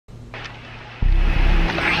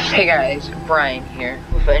Hey guys, Brian here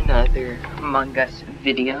with another Among Us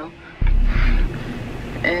video.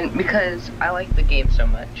 And because I like the game so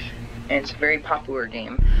much, and it's a very popular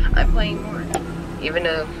game, I'm playing more. Even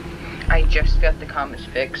though I just got the comments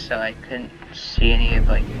fixed, so I couldn't see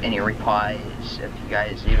any replies if you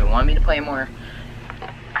guys even want me to play more.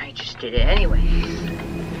 I just did it anyway.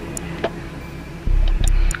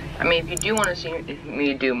 I mean, if you do want to see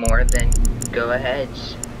me do more, then go ahead,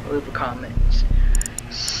 leave a comment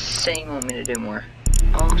saying you want me to do more.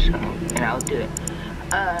 Also, and I'll do it.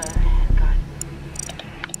 God.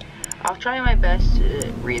 I'll try my best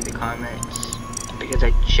to read the comments because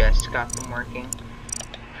I just got them working.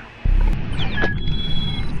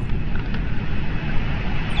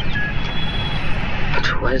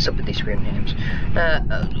 What is up with these screen names?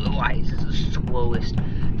 Why is this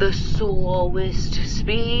the slowest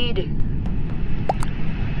speed?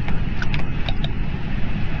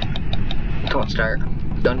 Don't start.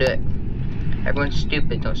 Don't do it. Everyone's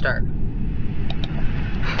stupid. Don't start.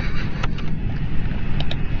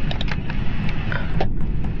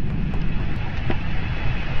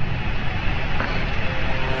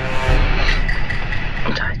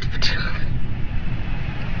 I'm tired.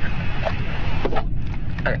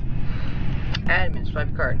 Okay. Admin,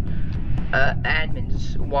 swipe card.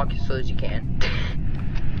 Admins, walk as slow as you can.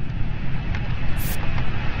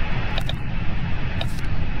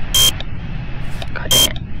 God dang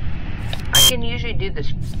it. I can usually do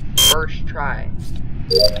this first try.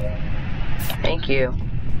 Thank you.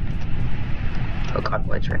 Oh god,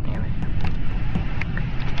 what's right near me?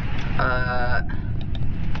 I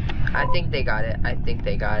think they got it. I'm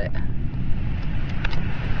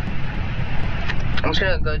just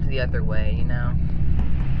gonna go to the other way, you know?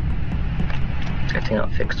 If they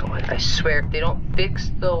don't fix the lights. I swear, if they don't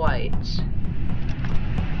fix the lights.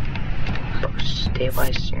 Bro,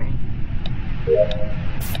 stabilize steering.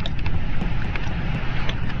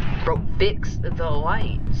 Bro, fix the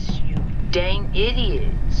lights, you dang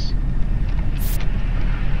idiots.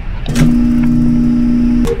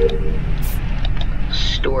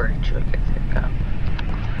 Storage, okay, there we go.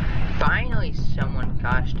 Finally someone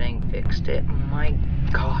gosh dang fixed it. My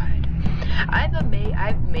god. I've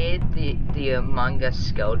made the Among Us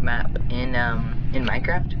skilled map in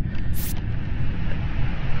Minecraft.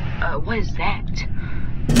 What is that?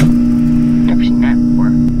 Never seen that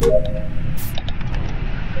before.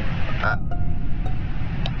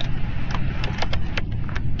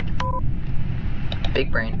 Big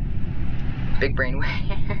brain. Big brain where?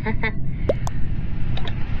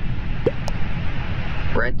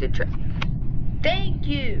 Red did try. Thank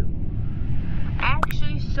you!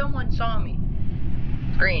 Actually, someone saw me.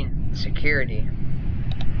 Green, security.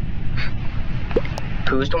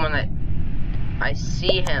 Who's the one that... I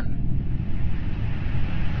see him.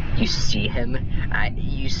 You see him?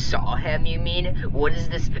 You saw him, you mean? What is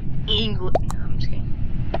this English? No, I'm just kidding.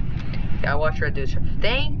 Gotta watch Red do.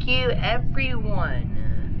 Thank you, everyone.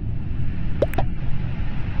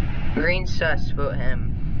 Green sus, vote him.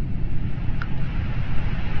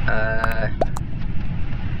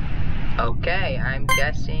 Okay, I'm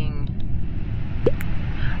guessing.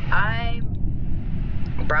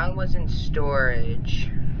 Brown was in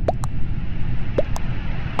storage.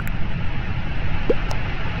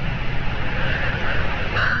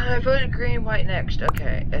 I voted green, white next.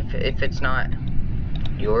 Okay, if it's not,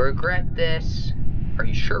 you'll regret this. Are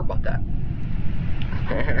you sure about that?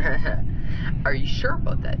 Are you sure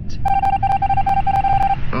about that?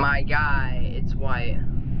 My guy, it's white.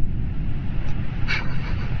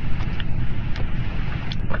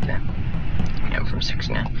 Okay. Yeah, I'm from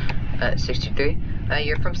 69. 63?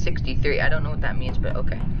 You're from 63. I don't know what that means, but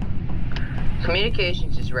okay.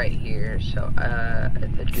 Communications is right here, so if I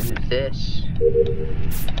do this,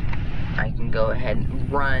 I can go ahead and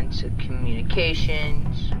run to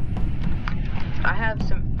communications. I have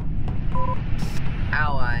some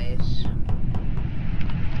allies.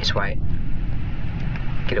 It's white.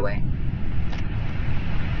 Get away.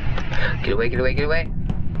 Get away, get away, get away.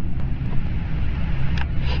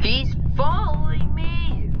 He's following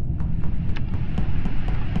me!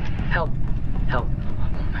 Help. Help. Oh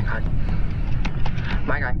my god.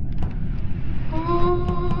 My guy.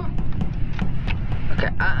 Oh. Okay,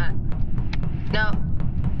 no.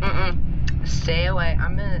 Stay away.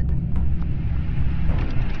 I'm gonna...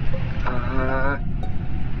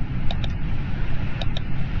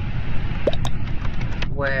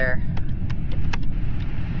 Where?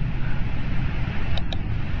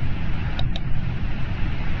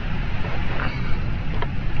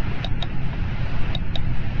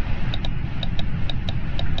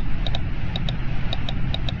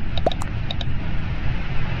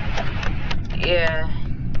 Yeah.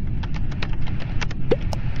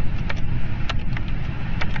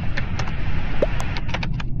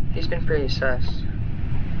 been pretty sus.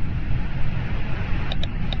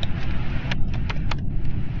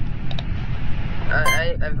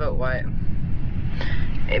 I vote white.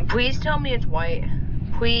 Please tell me it's white.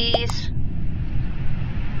 Please.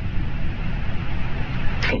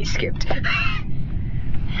 He skipped.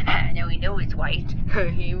 Now we know it's white.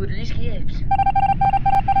 He literally skipped.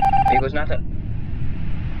 It was not the.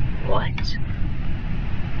 What?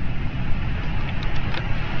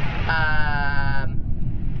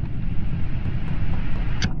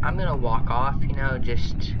 I'm gonna walk off, you know,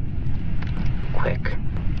 just quick.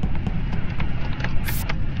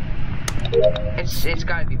 It's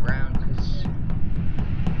gotta be brown, cause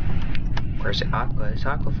where's it? Aqua? Is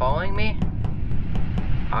Aqua following me?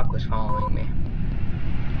 Aqua's following me.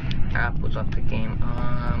 Apple's off the game.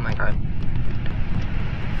 Oh my god.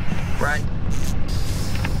 Run.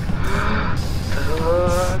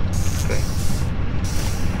 Okay.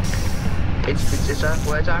 It's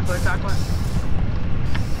Aqua, it's Aqua, it's Aqua.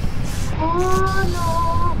 Oh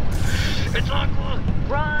no! It's Aqua!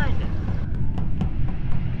 Run!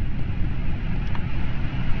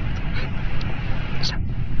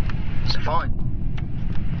 Stop falling.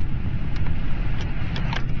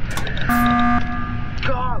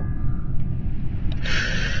 Go!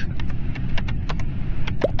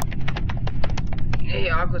 Hey,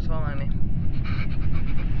 Aqua's following me.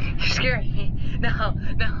 You're scaring me. No,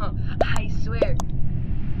 no, I swear.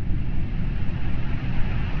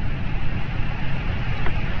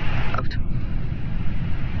 Up to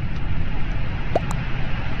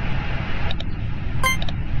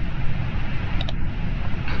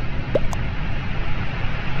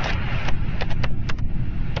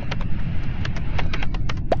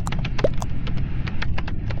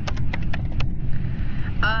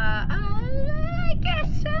I guess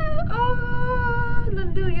so. Oh,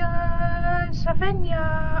 hallelujah,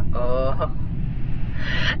 Savannah. Oh,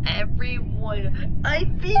 everyone. I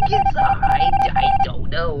think it's I don't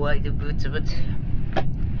know what.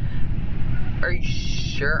 Are you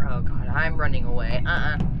sure? Oh God, I'm running away.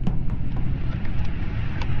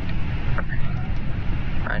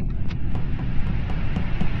 Run.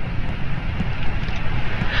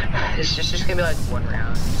 This is just gonna be like one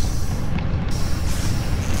round.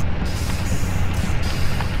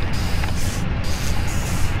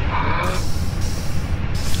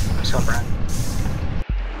 So run.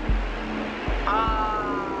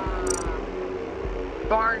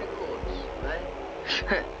 Barnacles. What?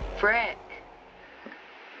 Frick.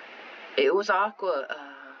 It was Aqua.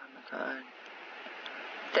 Oh my god.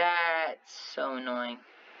 That's so annoying.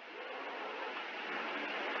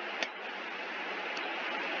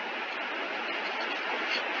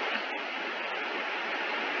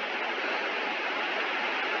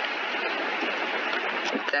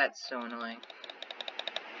 That's so annoying.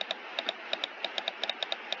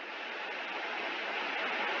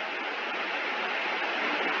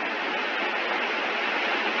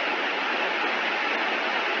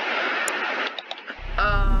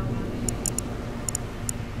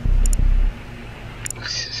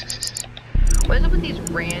 What is up with these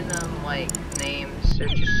random, like, names? They're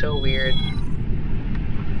just so weird.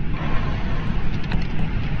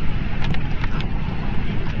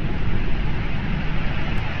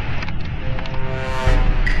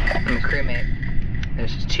 I'm a crewmate.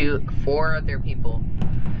 There's 4 other people.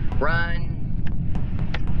 Run.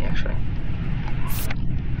 Yeah, actually.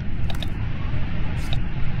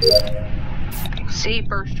 See,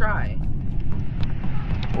 first try.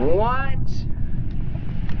 What?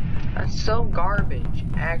 That's so garbage,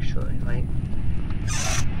 actually. Like.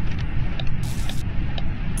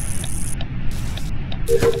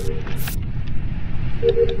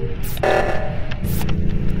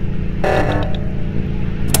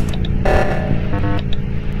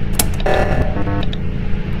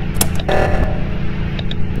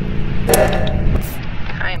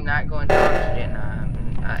 I am not going to oxygen.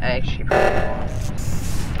 I actually probably won't.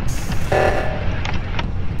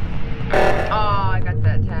 Oh, I got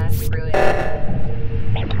that task. Brilliant.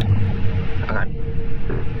 Oh god.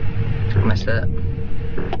 I messed up.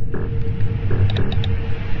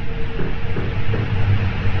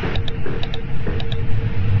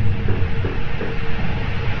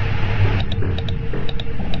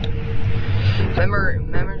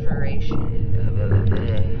 Memorization.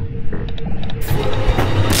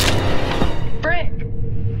 Frick!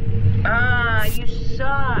 Ah, you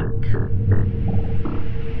suck.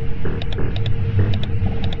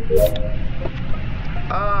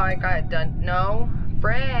 Oh, I got it done. No,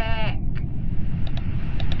 frick!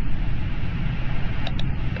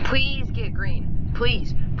 Please get green.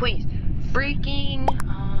 Please, please. Freaking!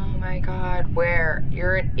 Oh my god, where?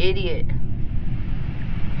 You're an idiot.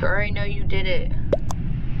 You already know you did it.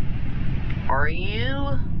 Are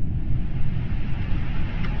you?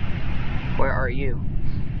 Where are you?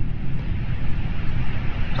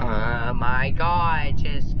 Oh my god,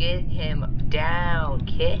 just get him down.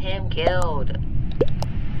 Get him killed.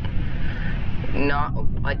 Not,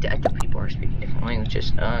 I think people are speaking different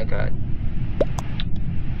languages. Oh god.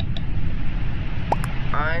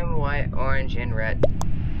 I'm white, orange, and red.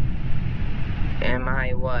 Am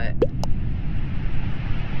I what?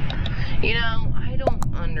 You know, I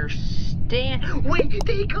don't understand. Wait,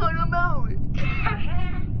 they got him out!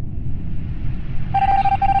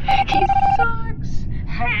 He sucks!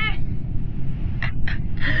 Hilarious.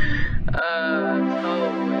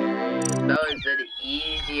 That was an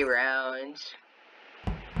easy round.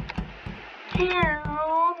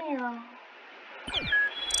 Meow, meow.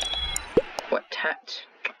 What hat?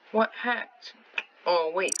 What hat?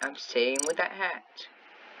 Oh, wait, I'm staying with that hat.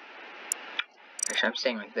 Actually, I'm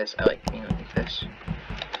staying like this. I like being like this.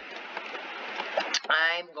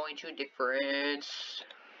 I'm going to difference.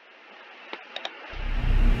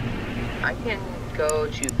 I can go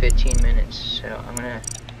to 15 minutes, so I'm gonna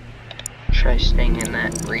try staying in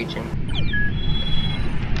that region.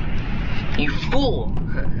 You fool!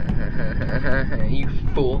 You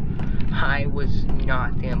fool. I was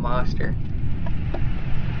not the imposter.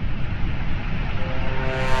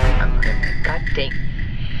 God dang.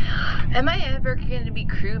 Am I ever gonna be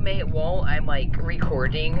crewmate while I'm like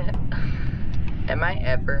recording? Am I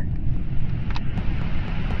ever?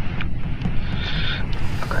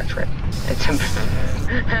 Oh god, it's red. It's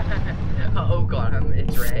oh god,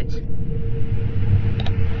 it's red.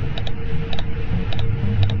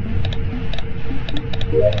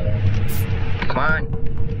 Come on.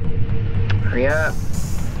 Hurry up.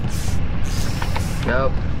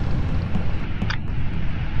 Nope.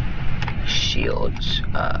 Shields.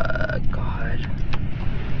 God.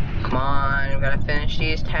 Come on, we gotta finish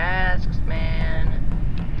these tasks, man.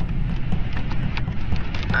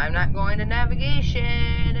 I'm not going to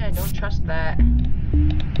navigation. I don't trust that.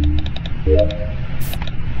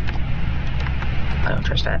 I don't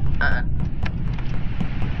trust that.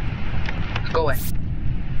 Go away.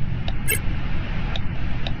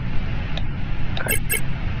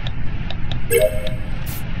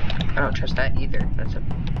 I don't trust that either. That's a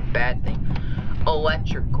bad thing.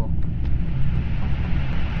 Electrical.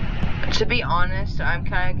 To be honest, I'm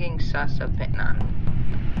kind of getting sus of it. Nah.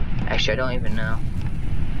 Actually, I don't even know.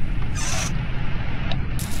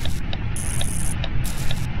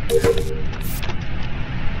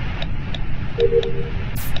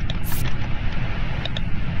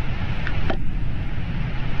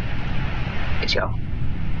 Let's go.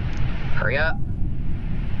 Hurry up.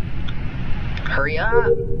 Hurry up.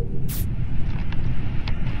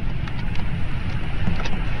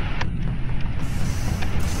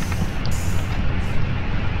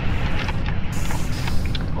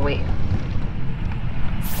 Oh, wait.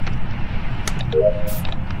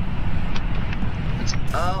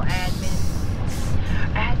 Oh, admin.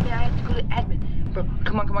 Admin, I have to go to admin. Bro,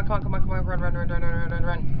 come on, run.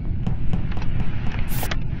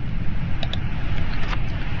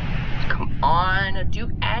 Come on, do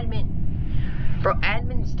admin. Bro,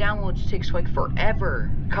 admin's downloads takes like forever.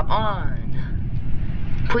 Come on.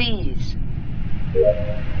 Please.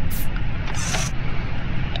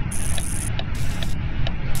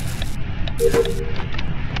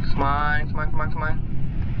 Come on.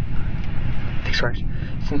 Fix worse.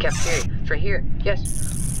 It's in the cafeteria. It's right here.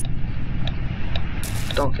 Yes.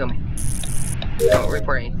 Don't kill me. Don't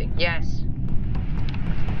report anything. Yes.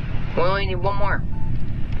 We only need one more.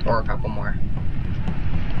 Or a couple more.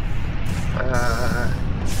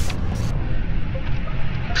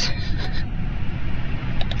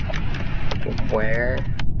 Where?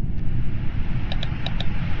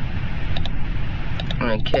 I'm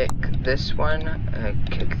gonna kick this one,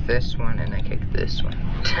 kick this one, and I kick this one.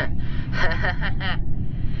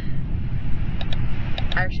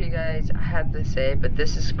 Actually, guys, I have to say, but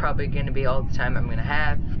this is probably gonna be all the time I'm gonna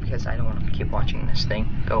have because I don't want to keep watching this thing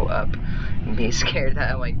go up and be scared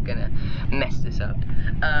that I'm like gonna mess this up.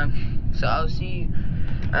 So I'll see you.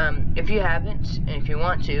 If you haven't, and if you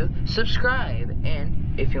want to, subscribe,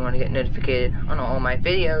 and if you want to get notified on all my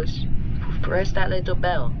videos, press that little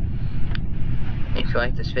bell. If you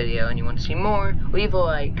like this video and you want to see more, leave a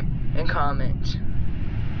like and comment.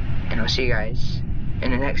 And I'll see you guys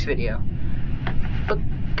in the next video.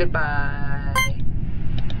 Goodbye.